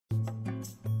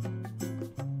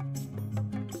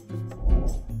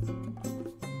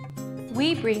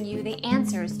we bring you the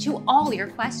answers to all your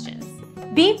questions.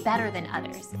 Be better than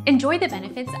others. Enjoy the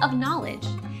benefits of knowledge.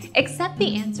 Accept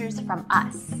the answers from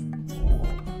us.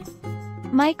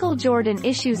 Michael Jordan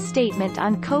issues statement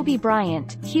on Kobe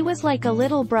Bryant. He was like a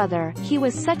little brother. He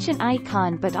was such an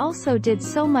icon but also did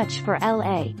so much for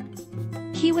LA.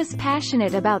 He was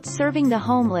passionate about serving the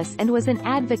homeless and was an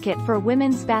advocate for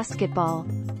women's basketball.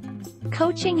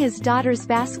 Coaching his daughter's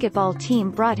basketball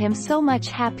team brought him so much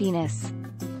happiness.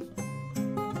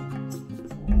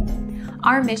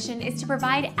 Our mission is to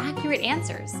provide accurate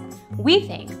answers. We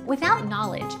think without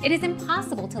knowledge, it is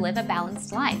impossible to live a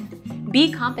balanced life.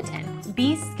 Be competent,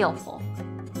 be skillful.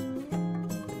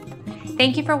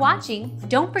 Thank you for watching.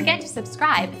 Don't forget to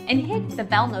subscribe and hit the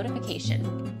bell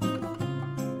notification.